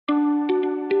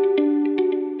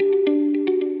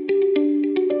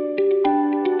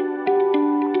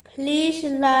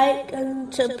like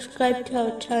and subscribe to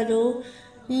our channel.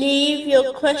 Leave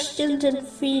your questions and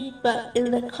feedback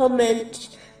in the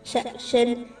comments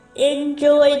section.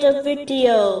 Enjoy the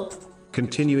video.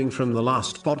 Continuing from the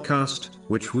last podcast,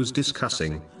 which was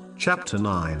discussing chapter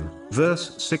 9,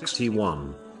 verse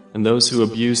 61. And those who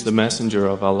abuse the messenger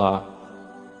of Allah,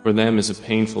 for them is a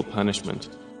painful punishment.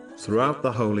 Throughout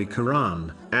the Holy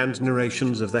Quran, and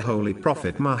narrations of the Holy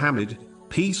Prophet Muhammad,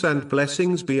 peace and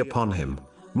blessings be upon him,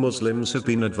 Muslims have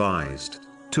been advised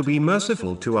to be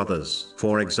merciful to others.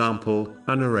 For example,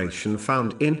 a narration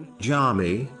found in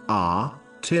Jami'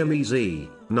 Tirmizi,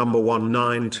 number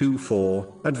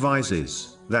 1924,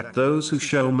 advises that those who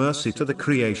show mercy to the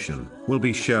creation will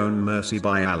be shown mercy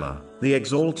by Allah, the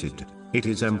Exalted. It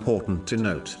is important to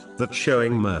note that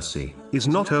showing mercy is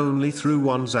not only through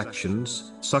one's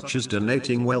actions, such as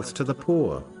donating wealth to the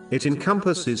poor. It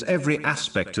encompasses every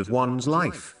aspect of one's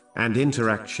life and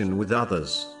interaction with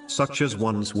others, such as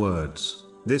one's words.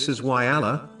 This is why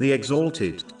Allah, the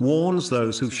Exalted, warns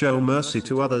those who show mercy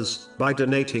to others by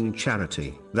donating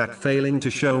charity, that failing to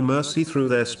show mercy through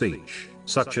their speech,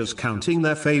 such as counting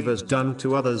their favors done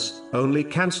to others, only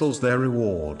cancels their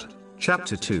reward.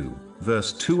 Chapter 2,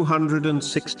 verse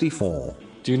 264.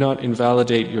 Do not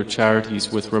invalidate your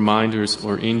charities with reminders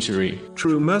or injury.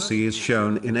 True mercy is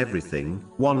shown in everything: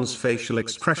 one's facial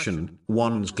expression,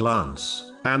 one's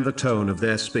glance, and the tone of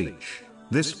their speech.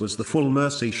 This was the full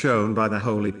mercy shown by the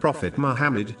Holy Prophet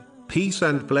Muhammad, peace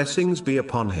and blessings be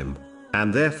upon him,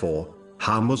 and therefore,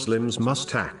 how Muslims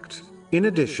must act. In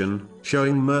addition,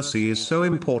 showing mercy is so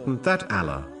important that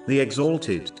Allah, the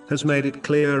Exalted, has made it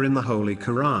clear in the Holy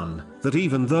Quran, that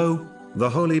even though the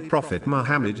Holy Prophet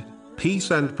Muhammad,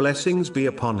 peace and blessings be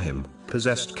upon him,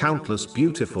 possessed countless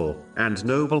beautiful and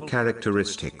noble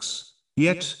characteristics,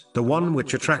 yet, the one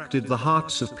which attracted the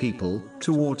hearts of people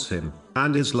towards him,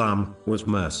 and Islam, was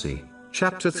mercy.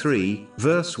 Chapter 3,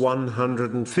 verse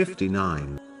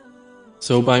 159.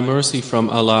 So by mercy from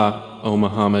Allah, O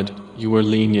Muhammad, you were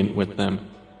lenient with them.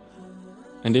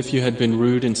 And if you had been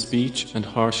rude in speech and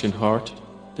harsh in heart,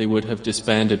 they would have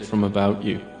disbanded from about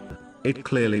you. It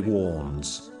clearly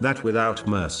warns that without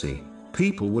mercy,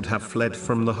 people would have fled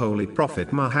from the Holy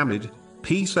Prophet Muhammad,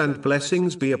 peace and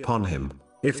blessings be upon him.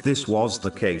 If this was the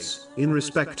case, in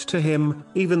respect to him,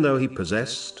 even though he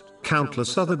possessed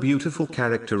countless other beautiful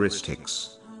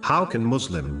characteristics, how can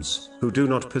Muslims, who do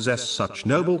not possess such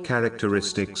noble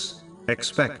characteristics,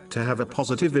 expect to have a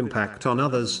positive impact on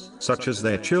others, such as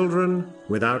their children,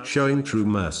 without showing true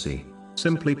mercy?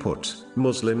 Simply put,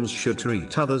 Muslims should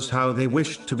treat others how they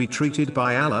wish to be treated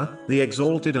by Allah, the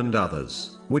Exalted, and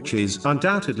others, which is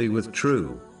undoubtedly with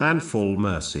true and full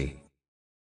mercy.